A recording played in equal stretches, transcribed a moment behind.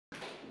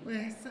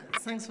Well,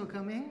 thanks for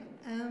coming.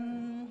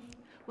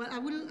 Well, I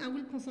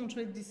will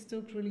concentrate this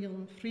talk really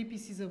on 3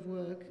 pieces of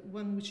work.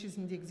 One which is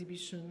in the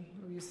exhibition,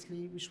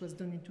 obviously, which was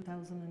done in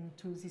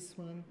 2002, this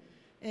one.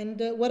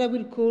 And what I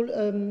will call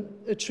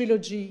a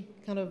trilogy,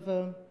 kind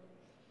of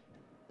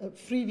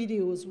 3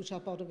 videos which are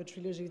part of a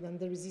trilogy. Then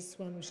there is this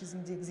one which is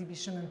in the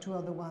exhibition and 2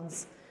 other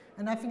ones.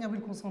 And I think I will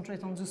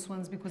concentrate on those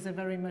ones because they're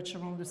very much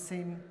around the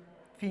same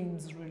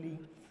themes, really.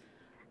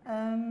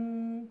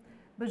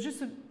 But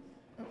just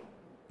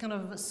kind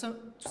of to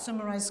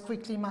summarize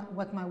quickly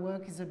what my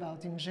work is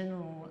about in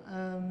general.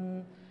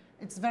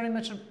 It's very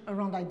much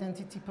around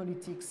identity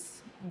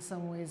politics in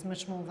some ways,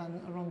 much more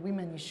than around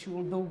women issue,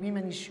 although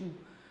women issue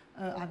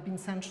have been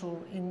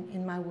central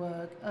in my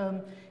work.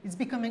 It's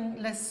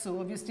becoming less so.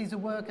 Obviously, the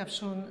work I've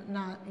shown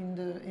now in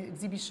the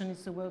exhibition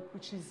is the work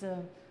which is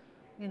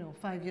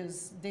 5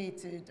 years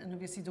dated, and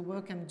obviously the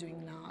work I'm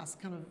doing now has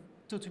kind of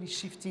totally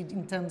shifted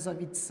in terms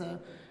of its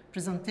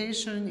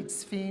presentation,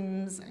 its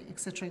themes,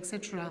 etc.,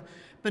 etc.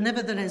 But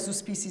nevertheless,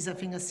 those pieces I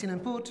think are still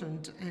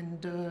important,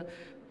 and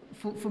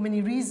for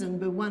many reasons.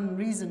 But one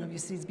reason,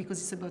 obviously, is because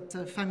it's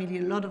about family.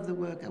 A lot of the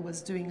work I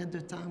was doing at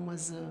the time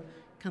was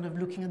kind of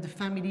looking at the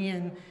family,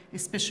 and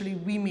especially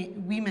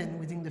women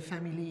within the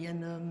family.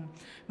 And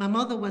my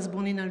mother was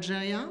born in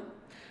Algeria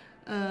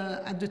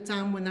at the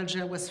time when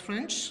Algeria was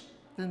French.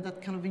 Then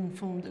that kind of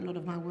informed a lot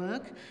of my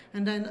work.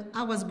 And then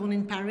I was born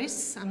in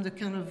Paris. I'm the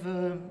kind of,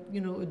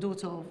 a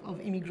daughter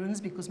of immigrants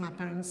because my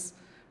parents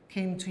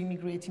came to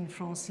immigrate in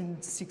France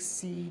in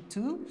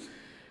 '62.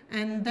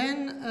 And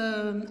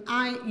then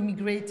I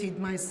immigrated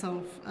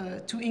myself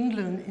to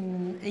England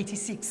in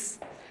 '86,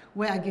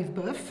 where I gave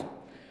birth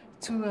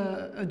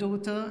to a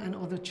daughter and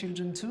other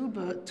children too,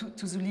 but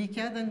to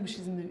Zulika, then, which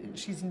is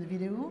she's in the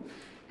video.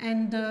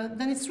 And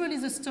then it's really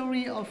the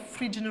story of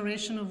 3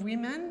 generations of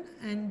women,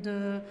 and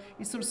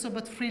it's also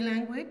about 3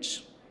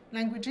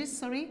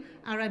 languages,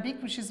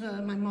 Arabic, which is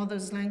my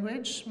mother's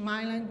language,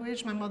 my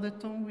language, my mother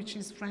tongue, which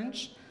is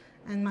French,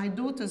 and my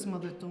daughter's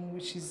mother tongue,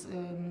 which is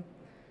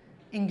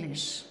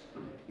English.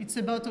 It's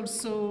about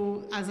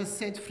also, as I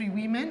said, 3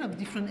 women of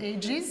different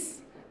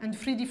ages, and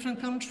 3 different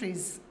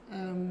countries,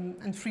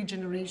 and 3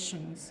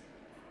 generations.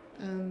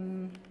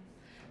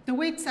 The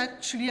way it's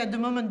actually at the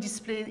moment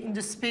displayed in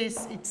the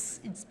space,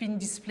 it's been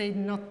displayed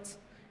not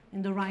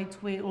in the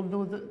right way,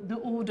 although the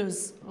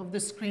orders of the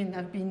screen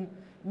have been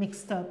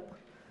mixed up.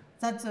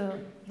 That's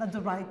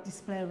the right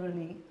display,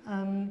 really.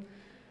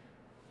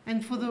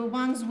 And for the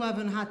ones who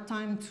haven't had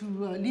time to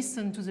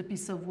listen to the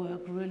piece of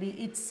work, really,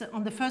 it's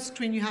on the first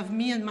screen you have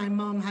me and my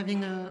mom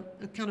having a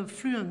kind of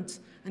fluent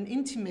and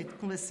intimate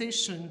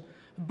conversation,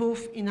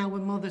 both in our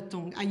mother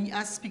tongue.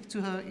 I speak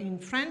to her in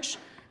French,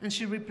 and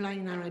she replies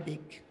in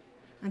Arabic.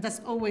 And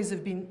that's always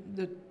been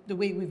the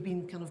way we've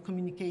been kind of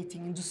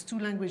communicating in those 2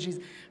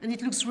 languages. And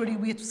it looks really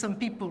weird to some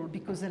people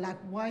because they're like,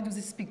 why do they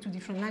speak 2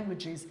 different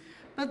languages?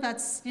 But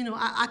that's,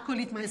 I call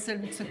it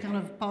myself, it's a kind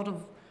of part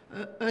of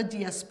a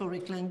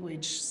diasporic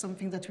language,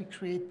 something that we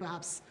create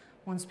perhaps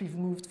once we've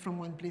moved from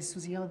one place to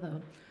the other.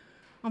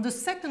 On the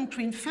second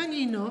screen,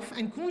 funny enough,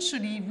 and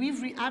consciously,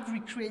 I've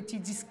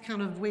recreated this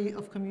kind of way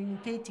of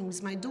communicating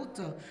with my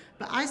daughter.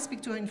 But I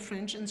speak to her in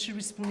French, and she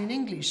responds in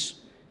English.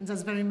 And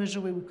that's very much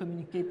the way we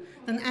communicate.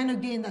 And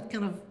again, that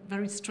kind of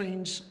very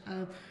strange.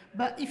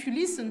 But if you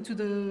listen to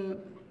the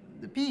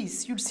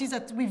piece, you'll see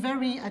that we're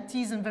very at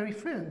ease and very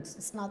fluent.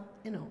 It's not,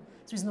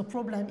 there's no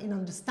problem in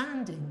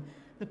understanding.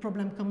 The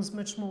problem comes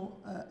much more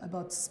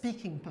about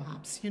speaking,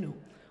 perhaps,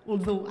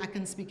 Although I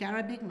can speak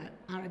Arabic, my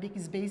Arabic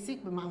is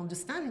basic, but my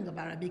understanding of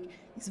Arabic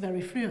is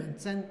very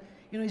fluent. And,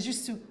 it's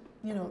just to,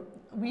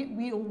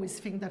 we always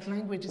think that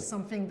language is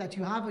something that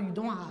you have or you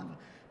don't have.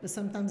 But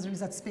sometimes there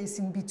is that space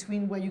in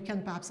between where you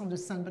can perhaps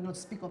understand but not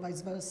speak, or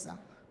vice versa.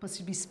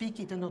 Possibly speak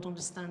it and not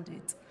understand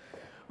it.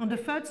 On the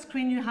third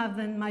screen, you have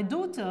then my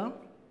daughter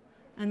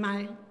and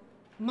my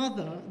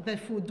mother,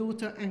 therefore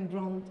daughter and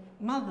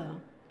grandmother,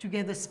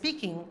 together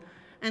speaking.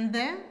 And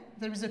there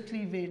is a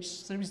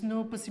cleavage. There is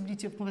no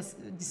possibility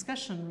of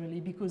discussion, really,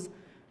 because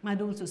my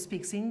daughter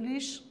speaks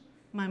English,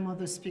 my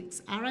mother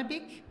speaks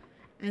Arabic,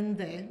 and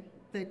they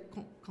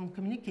can't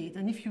communicate.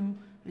 And if you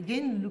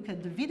again look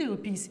at the video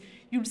piece,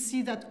 you'll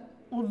see that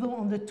although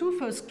on the 2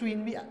 first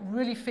screen we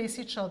really face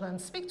each other and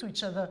speak to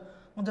each other,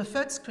 on the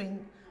third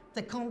screen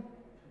they can't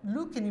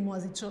look anymore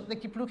at each other. They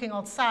keep looking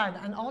outside,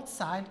 and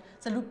outside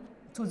they look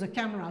to the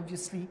camera,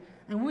 obviously.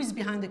 And who is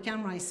behind the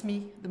camera is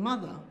me, the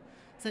mother.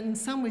 So in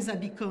some ways I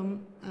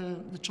become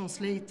the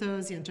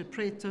translator, the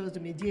interpreter, the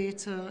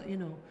mediator,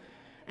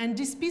 And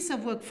this piece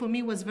of work for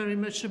me was very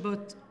much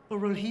about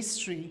oral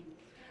history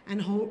and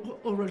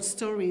oral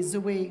stories, the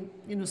way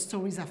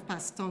stories have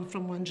passed on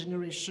from one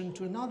generation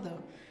to another.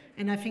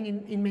 And I think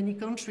in many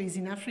countries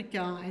in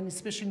Africa, and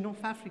especially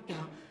North Africa,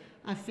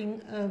 I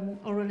think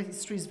oral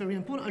history is very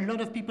important. A lot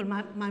of people,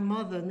 my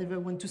mother never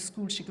went to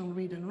school, she can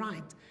read and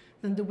write.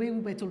 Then the way we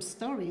were told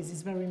stories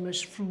is very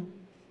much through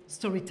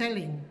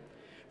storytelling.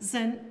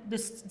 Then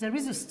there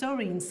is a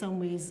story in some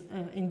ways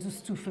in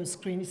those 2 first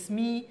screens. It's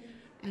me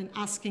and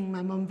asking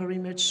my mom very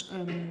much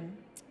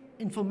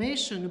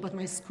information about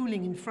my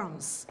schooling in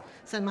France.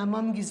 So my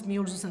mom gives me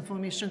all this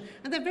information.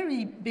 And they're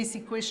very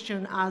basic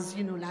questions as,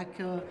 you know, like,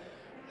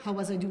 how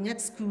was I doing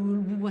at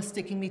school, who was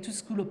taking me to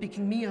school or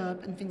picking me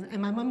up, and things.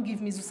 And my mom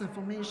gives me this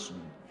information.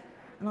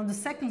 And on the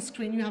second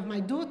screen, you have my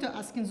daughter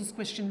asking this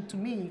question to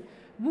me,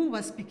 who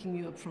was picking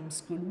you up from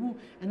school? Who?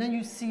 And then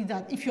you see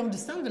that, if you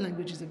understand the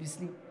languages,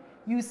 obviously,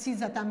 you see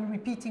that I'm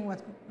repeating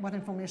what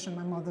information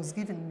my mother's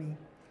given me.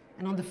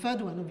 And on the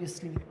third one,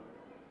 obviously,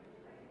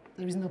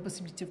 there is no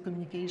possibility of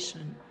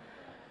communication.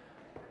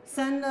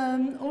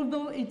 So,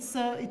 although it's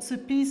a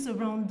piece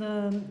around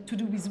to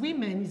do with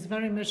women, it's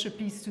very much a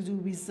piece to do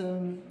with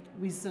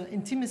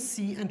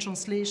intimacy and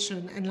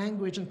translation and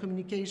language and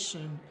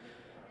communication.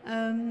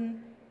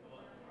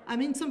 I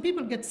mean, some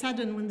people get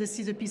saddened when they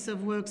see the piece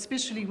of work,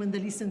 especially when they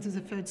listen to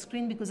the third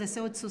screen, because they say,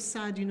 oh, it's so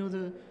sad, you know,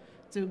 the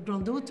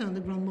granddaughter and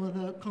the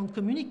grandmother can't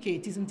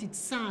communicate, isn't it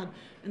sad?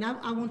 And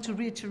I want to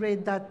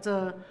reiterate that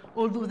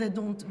although they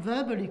don't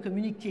verbally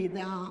communicate,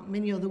 there are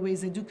many other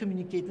ways they do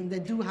communicate, and they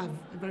do have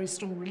a very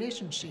strong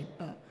relationship,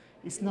 but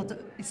it's not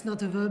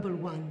a verbal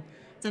one.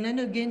 And then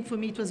again, for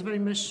me, it was very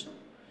much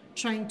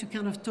trying to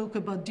kind of talk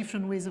about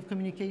different ways of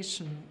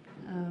communication.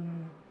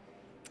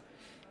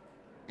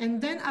 And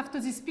then after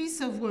this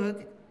piece of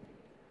work,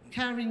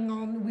 carrying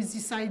on with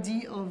this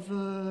idea of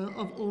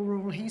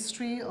oral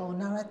history or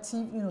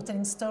narrative, you know,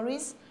 telling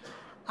stories,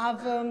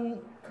 I've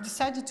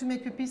decided to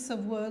make a piece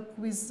of work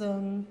with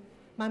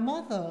my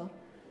mother,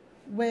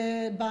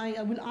 whereby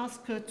I will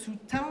ask her to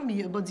tell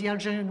me about the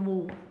Algerian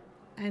War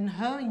and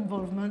her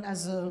involvement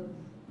as a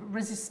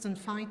resistant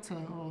fighter,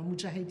 or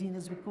mujahideen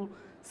as we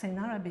say in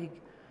Arabic,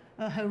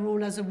 her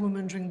role as a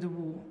woman during the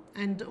war.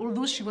 And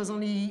although she was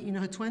only in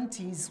her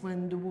 20s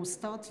when the war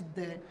started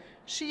there,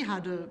 she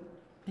had a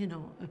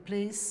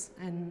place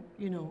and,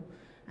 you know,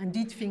 and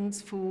did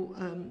things for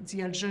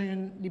the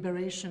Algerian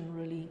liberation,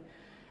 really.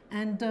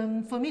 And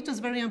for me, it was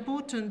very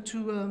important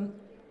to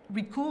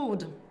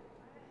record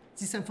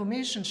this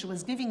information she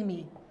was giving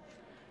me.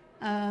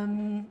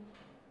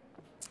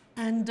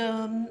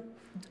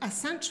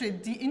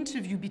 Accentuate the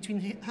interview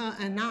between her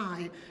and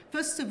I,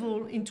 first of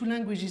all, into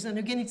languages. And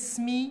again, it's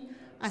me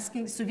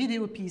asking, it's a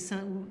video piece,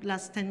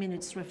 lasts 10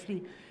 minutes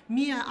roughly.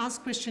 Me, I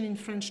ask question in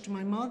French to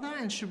my mother,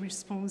 and she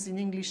responds in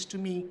English to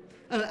me,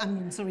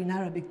 in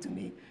Arabic to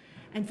me.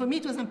 And for me,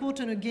 it was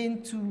important,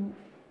 again,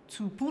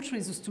 to portray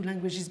those two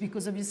languages,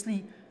 because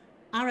obviously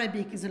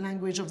Arabic is a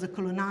language of the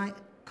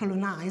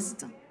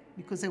colonized,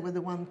 because they were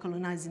the one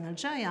colonized in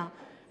Algeria,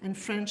 and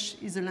French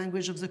is a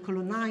language of the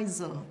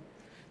colonizer.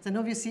 Then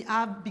obviously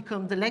I've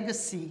become the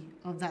legacy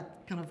of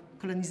that kind of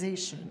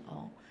colonization.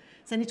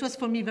 Then it was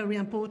for me very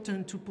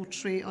important to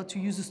portray or to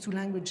use those two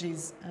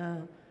languages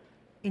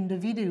in the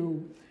video.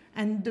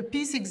 And the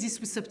piece exists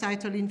with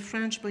subtitle in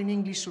French, but in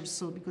English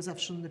also, because I've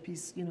shown the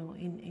piece, you know,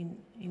 in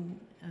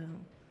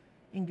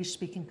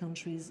English-speaking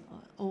countries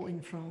or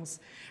in France.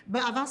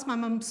 But I've asked my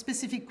mom a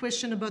specific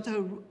question about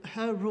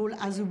her role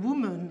as a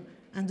woman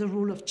and the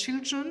role of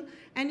children,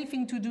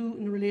 anything to do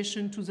in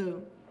relation to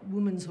the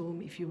woman's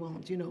home, if you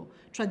want, you know,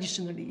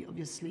 traditionally,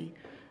 obviously,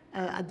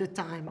 at the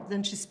time.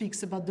 Then she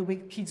speaks about the way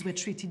kids were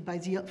treated by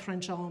the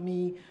French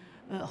army,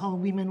 how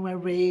women were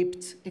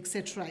raped,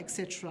 etc.,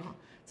 etc.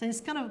 So it's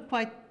kind of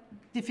quite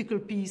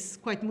difficult piece,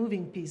 quite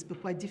moving piece,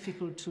 but quite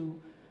difficult too.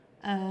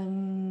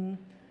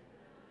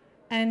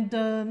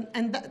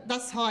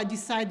 That's how I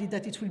decided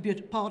that it will be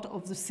a part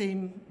of the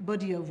same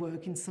body of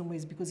work in some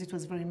ways, because it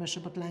was very much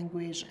about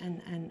language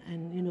and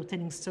you know,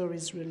 telling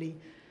stories, really.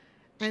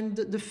 And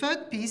the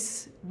third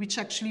piece, which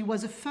actually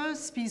was the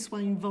first piece where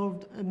I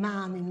involved a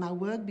man in my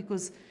work,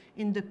 because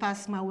in the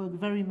past my work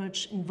very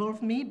much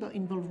involved me, but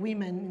involved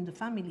women in the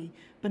family,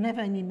 but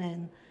never any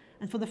men.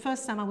 And for the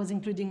first time I was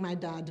including my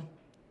dad.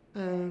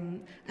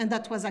 And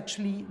that was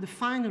actually the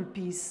final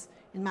piece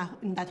in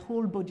that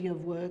whole body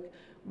of work,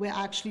 where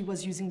I actually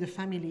was using the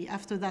family.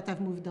 After that I've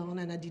moved on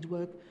and I did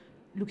work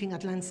looking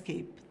at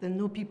landscape. There are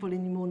no people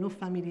anymore, no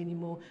family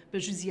anymore,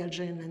 but just the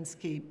Algerian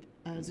landscape,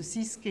 the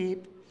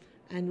seascape,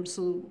 and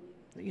also,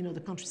 you know, the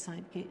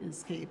countryside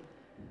scape.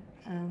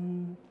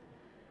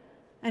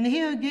 And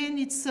here again,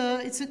 it's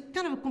a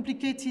kind of a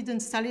complicated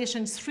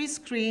installation. It's 3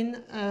 screens,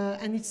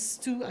 and it's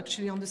 2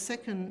 actually on the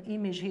second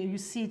image here. You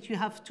see it, you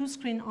have 2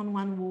 screens on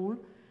one wall,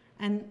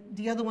 and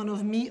the other one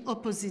of me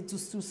opposite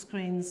those 2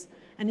 screens.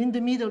 And in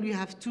the middle, you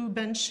have 2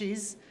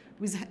 benches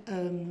with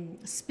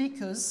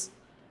speakers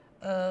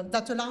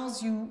that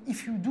allows you,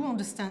 if you do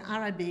understand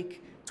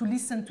Arabic, to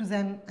listen to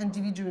them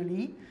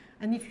individually.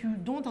 And if you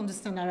don't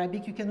understand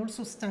Arabic, you can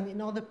also stand in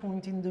other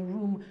point in the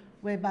room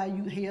whereby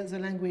you hear the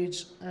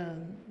language,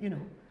 you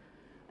know.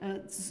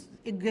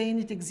 Again,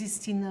 it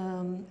exists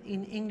in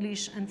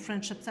English and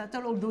French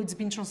subtitle, although it's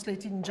been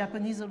translated in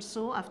Japanese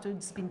also after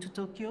it's been to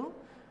Tokyo.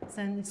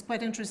 And it's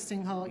quite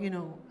interesting how, you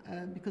know,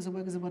 because the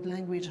work is about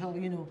language, how,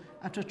 you know,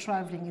 after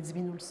traveling, it's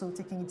been also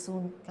taking its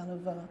own kind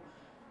of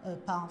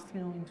path,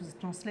 you know, into the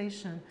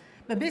translation.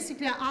 But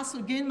basically, I asked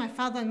again my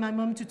father and my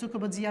mom to talk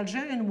about the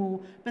Algerian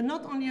War, but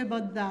not only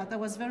about that. I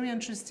was very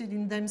interested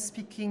in them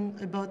speaking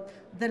about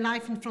their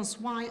life in France.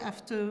 Why,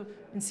 after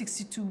in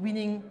 '62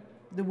 winning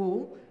the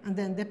war and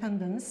the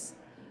independence,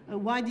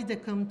 why did they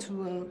come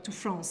to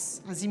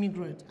France as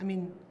immigrants? I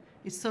mean,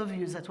 it's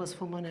obvious that was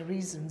for money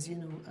reasons, you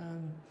know.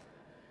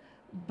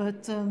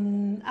 But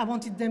I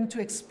wanted them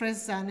to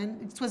express that,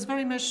 and it was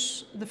very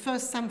much the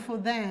first time for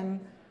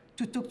them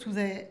to talk to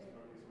their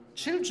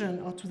children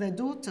or to their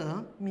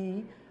daughter,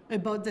 me,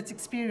 about that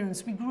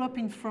experience. We grew up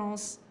in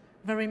France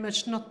very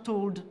much not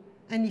told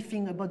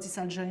anything about this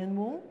Algerian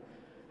war.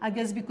 I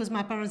guess because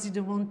my parents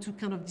didn't want to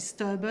kind of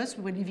disturb us.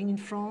 We were living in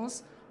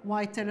France.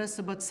 Why tell us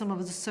about some of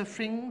the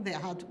suffering they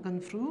had gone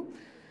through?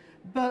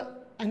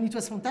 And it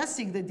was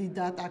fantastic they did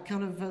that. I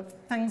kind of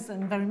thanks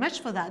them very much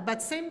for that. But at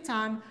the same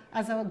time,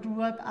 as I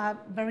grew up, I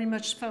very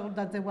much felt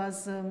that there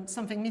was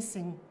something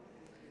missing,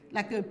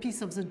 like a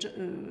piece of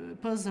the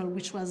puzzle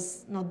which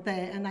was not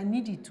there, and I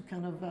needed to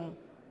kind of,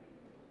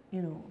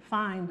 you know,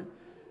 find.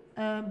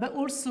 But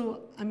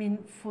also, I mean,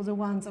 for the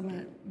ones, I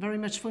mean, very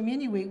much for me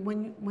anyway,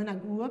 when I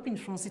grew up in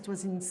France, it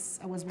was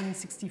I was born in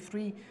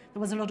 '63, there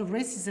was a lot of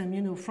racism,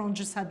 you know, France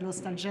just had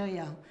lost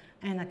Algeria.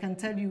 And I can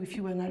tell you, if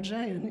you were an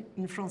Algerian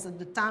in France at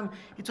the time,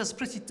 it was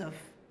pretty tough,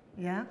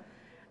 yeah?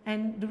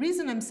 And the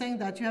reason I'm saying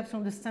that, you have to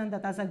understand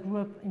that as I grew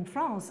up in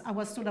France, I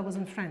was told I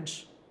wasn't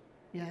French,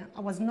 yeah?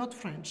 I was not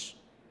French.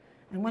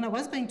 And when I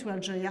was going to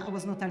Algeria, I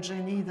was not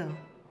Algerian either.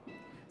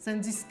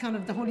 Then this kind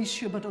of the whole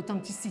issue about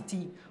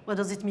authenticity. What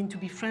does it mean to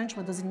be French?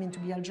 What does it mean to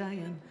be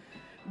Algerian?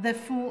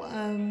 Therefore,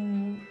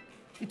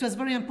 it was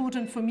very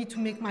important for me to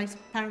make my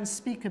parents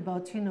speak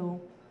about, you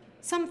know,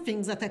 some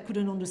things that I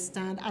couldn't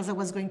understand as I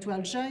was going to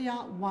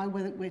Algeria, why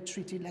were we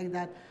treated like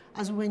that?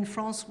 As we were in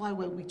France, why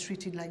were we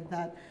treated like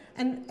that?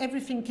 And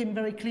everything came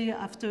very clear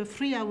after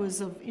 3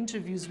 hours of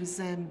interviews with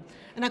them.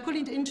 And I call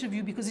it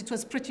interview because it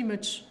was pretty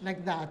much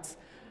like that.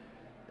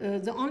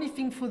 The only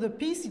thing for the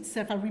piece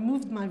itself, I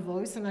removed my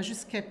voice and I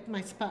just kept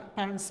my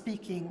parents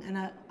speaking. And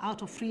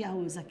out of 3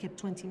 hours, I kept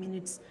 20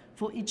 minutes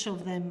for each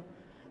of them.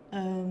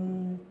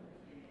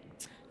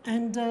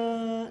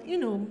 You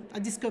know, I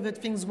discovered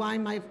things why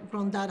my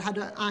granddad had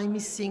an eye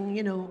missing,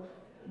 you know,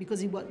 because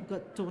he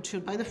got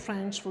tortured by the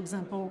French, for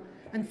example.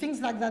 And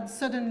things like that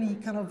suddenly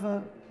kind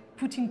of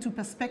put into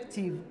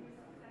perspective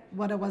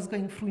what I was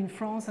going through in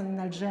France and in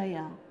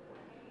Algeria.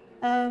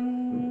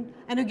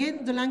 And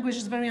again, the language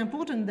is very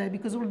important there,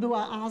 because although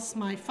I asked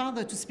my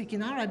father to speak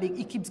in Arabic,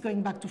 he keeps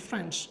going back to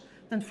French.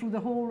 Then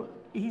through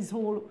his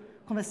whole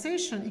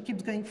conversation, he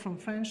keeps going from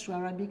French to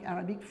Arabic,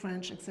 Arabic,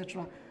 French,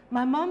 etc.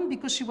 My mom,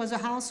 because she was a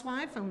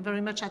housewife and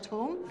very much at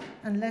home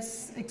and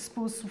less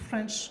exposed to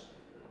French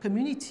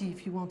community,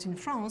 if you want, in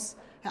France,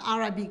 her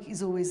Arabic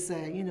is always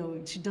there. You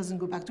know, she doesn't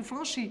go back to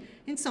France.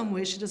 In some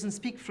way, she doesn't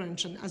speak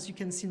French. And as you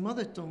can see,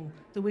 mother tongue,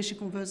 the way she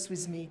converses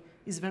with me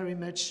is very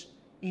much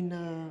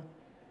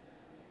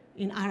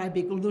in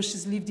Arabic, although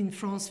she's lived in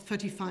France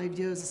 35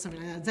 years or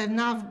something like that. They've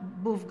now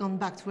both gone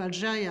back to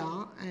Algeria,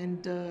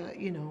 and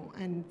you know,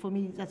 and for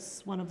me,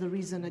 that's one of the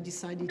reasons I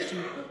decided to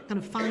kind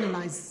of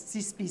finalize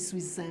this piece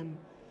with them.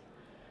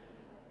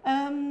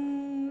 I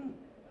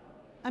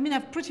mean,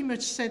 I've pretty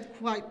much said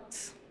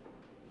quite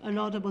a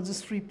lot about the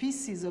 3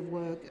 pieces of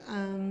work.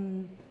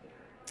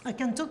 I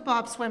can talk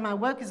perhaps where my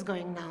work is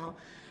going now.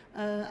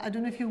 I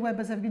don't know if you're aware,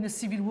 but there's been a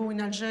civil war in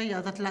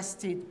Algeria that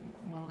lasted,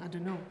 well, I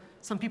don't know.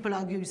 Some people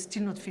argue it's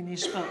still not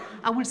finished, but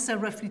I would say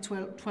roughly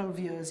 12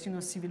 years, you know,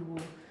 civil war.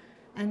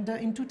 And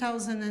in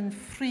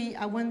 2003,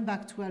 I went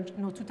back to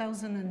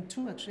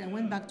 2002 actually, I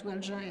went back to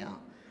Algeria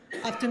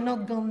after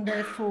not gone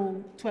there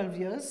for 12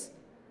 years.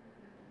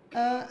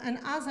 And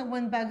as I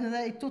went back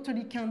there, it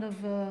totally kind of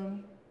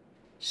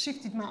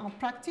shifted my art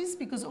practice,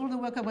 because all the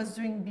work I was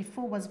doing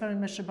before was very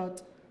much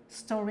about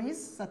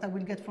stories that I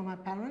will get from my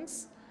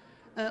parents,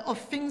 of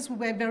things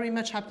were very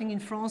much happening in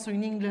France or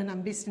in England.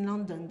 I'm based in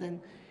London,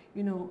 then,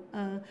 you know.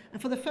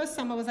 And for the first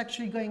time, I was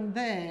actually going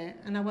there,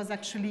 and I was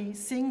actually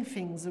seeing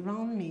things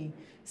around me,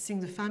 seeing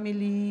the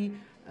family,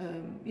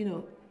 you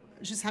know,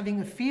 just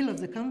having a feel of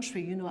the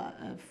country, you know.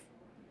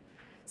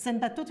 So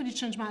that totally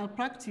changed my art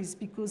practice,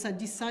 because I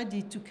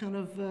decided to kind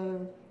of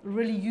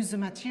really use the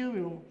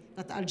material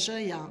that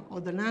Algeria, or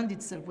the land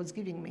itself, was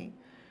giving me.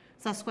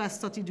 So that's why I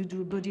started to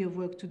do a body of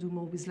work to do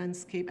more with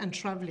landscape and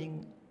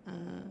traveling,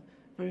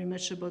 very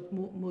much about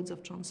modes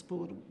of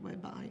transport,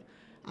 whereby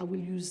I will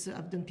use,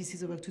 I've done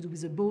pieces of work to do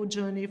with a boat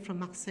journey from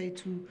Marseille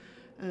to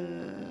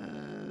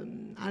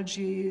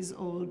Algiers,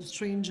 or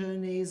train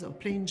journeys or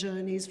plane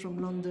journeys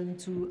from London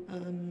to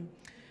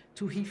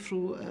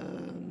Heathrow,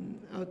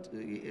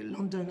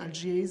 London,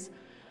 Algiers.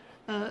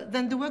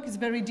 Then the work is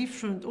very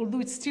different,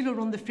 although it's still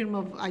around the film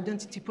of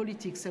identity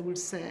politics, I will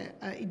say.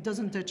 It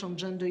doesn't touch on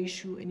gender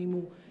issue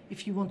anymore,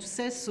 if you want to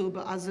say so,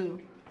 but as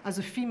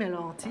a female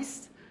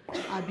artist,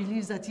 I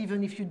believe that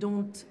even if you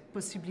don't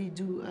possibly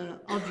do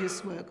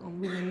obvious work on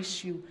women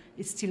issue,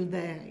 it's still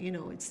there, you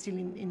know, it's still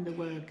in the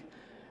work.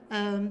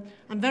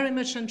 I'm very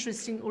much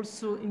interested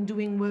also in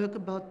doing work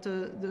about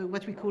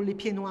what we call les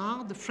pieds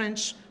noirs, the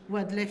French who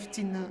had lived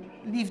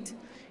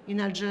in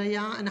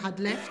Algeria and had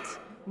left,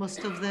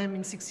 most of them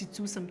in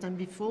 '62, sometime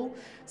before.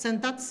 So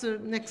that's the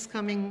next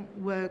coming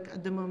work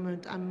at the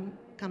moment. I'm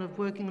kind of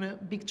working on a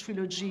big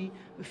trilogy,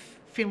 a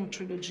film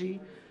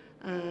trilogy,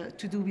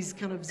 to do with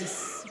kind of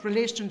this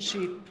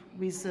relationship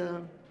with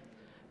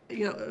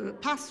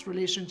past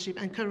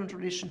relationship and current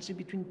relationship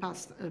between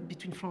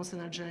France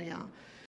and Algeria.